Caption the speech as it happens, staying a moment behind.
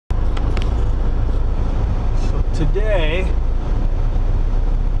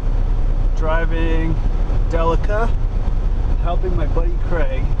driving Delica, helping my buddy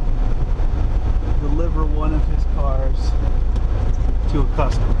Craig deliver one of his cars to a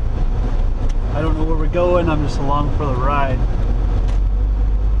customer. I don't know where we're going, I'm just along for the ride.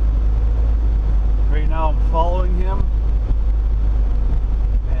 Right now I'm following him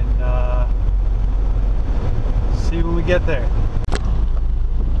and see when we get there.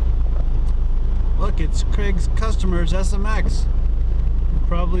 Look, it's Craig's customer's SMX. You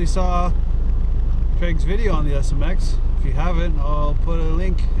probably saw Craig's video on the SMX. If you haven't, I'll put a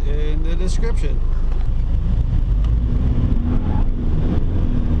link in the description.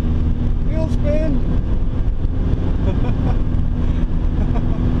 Wheel spin!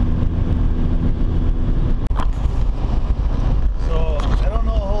 So, I don't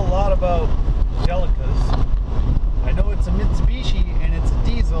know a whole lot about Delicas. I know it's a Mitsubishi and it's a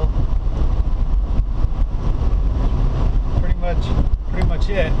diesel. Pretty much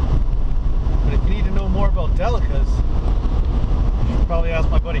it. But if you need to know more about Delicas, you should probably ask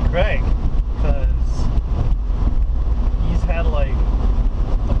my buddy Craig, because he's had like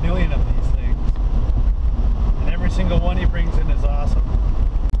a million of these things, and every single one he brings in is awesome.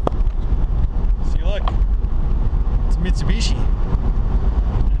 See, look, it's a Mitsubishi.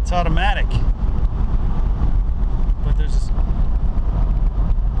 It's automatic, but there's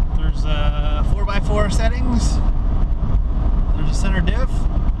 4x4 settings. There's a center diff,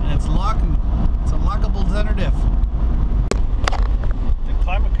 and it's locking. It's a lockable center diff. The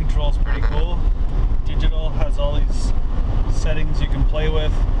climate control is pretty cool. Digital, has all these settings you can play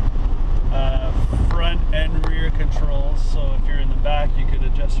with. Front and rear controls, so if you're in the back you could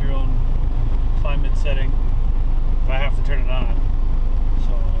adjust your own climate setting if I have to turn it on.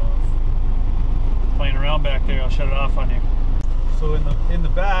 So if playing around back there, I'll shut it off on you. So in the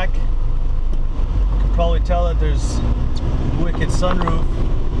back, you can probably tell that there's wicked sunroof,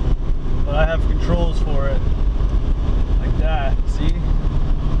 but I have controls for it like that. See,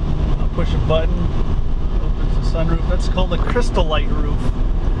 I'll push a button, opens the sunroof. That's called a crystal light roof,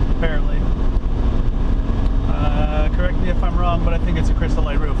 apparently. Correct me if I'm wrong, but I think it's a crystal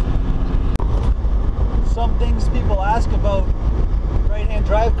light roof. Some things people ask about right-hand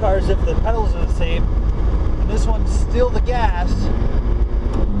drive cars, if the pedals are the same. And this one's still the gas,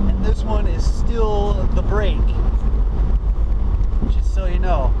 and this one is still the brake. Just so you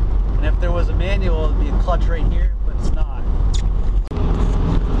know. And if there was a manual, it'd be a clutch right here, but it's not.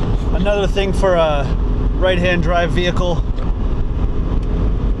 Another thing for a right-hand drive vehicle,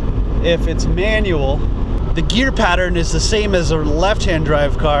 if it's manual, the gear pattern is the same as a left-hand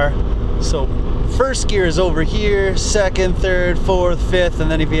drive car. So first gear is over here, second, third, fourth, fifth,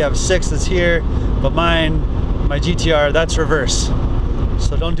 and then if you have sixth, it's here. But mine, my GTR, that's reverse.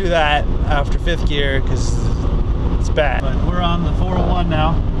 So don't do that after fifth gear, because it's bad. But we're on the 401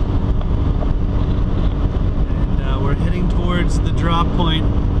 now, and we're heading towards the drop point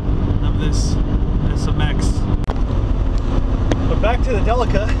of this SMX. But back to the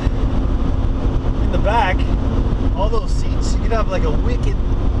Delica. In the back, all those seats, you could have like a wicked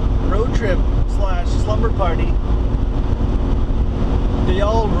road trip / slumber party. They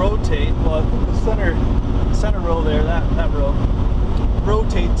all rotate. Well, I think the center row there, that row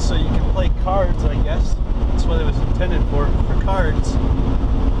rotates so you can play cards, I guess. That's what it was intended for cards.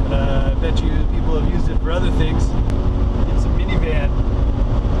 But I bet you people have used it for other things. It's a minivan,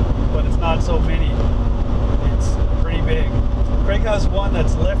 but it's not so mini. It's pretty big. Craig has one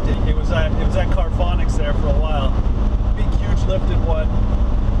that's lifted. It was at Carphonics there for a while. Big, huge lifted one.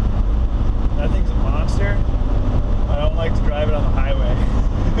 That thing's a monster. I don't like to drive it on the highway.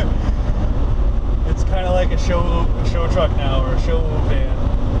 It's kind of like a show truck now, or a show van.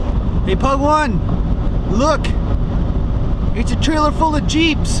 Hey, Pug One, look! It's a trailer full of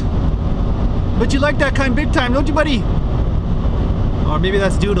Jeeps. But you like that kind big time, don't you, buddy? Or maybe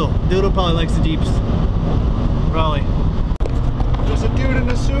that's Doodle. Doodle probably likes the Jeeps. Probably. There's a dude in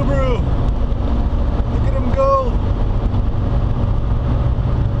a Subaru. Look at him go.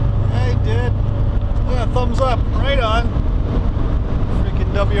 Hey, dude. Yeah, thumbs up. Right on.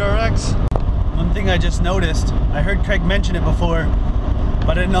 Freaking WRX. One thing I just noticed, I heard Craig mention it before, but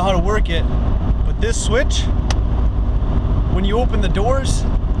I didn't know how to work it. But this switch, when you open the doors,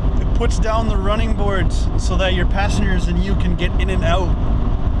 it puts down the running boards so that your passengers and you can get in and out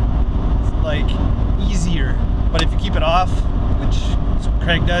like easier. But if you keep it off, which is what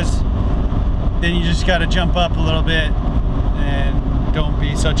Craig does, then you just got to jump up a little bit and don't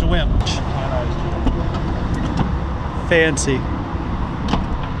be such a wimp. Fancy.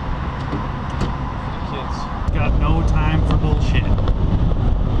 Kids got no time for bullshit.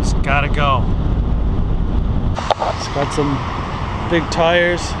 Just gotta go. It's got some big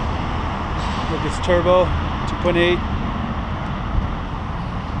tires. Look, it's turbo, 2.8.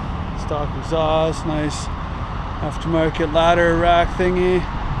 Stock exhaust, nice aftermarket ladder rack thingy.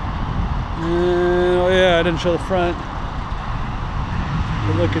 And, oh yeah, I didn't show the front.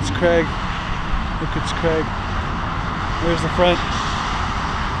 But look, it's Craig. Look, it's Craig. There's the front.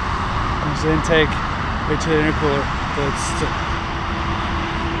 There's the intake. Right to the intercooler.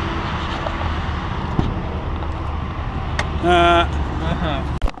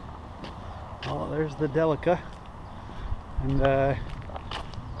 Oh, there's the Delica. And I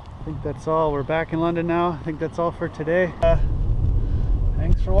think that's all. We're back in London now. I think that's all for today.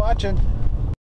 Thanks for watching.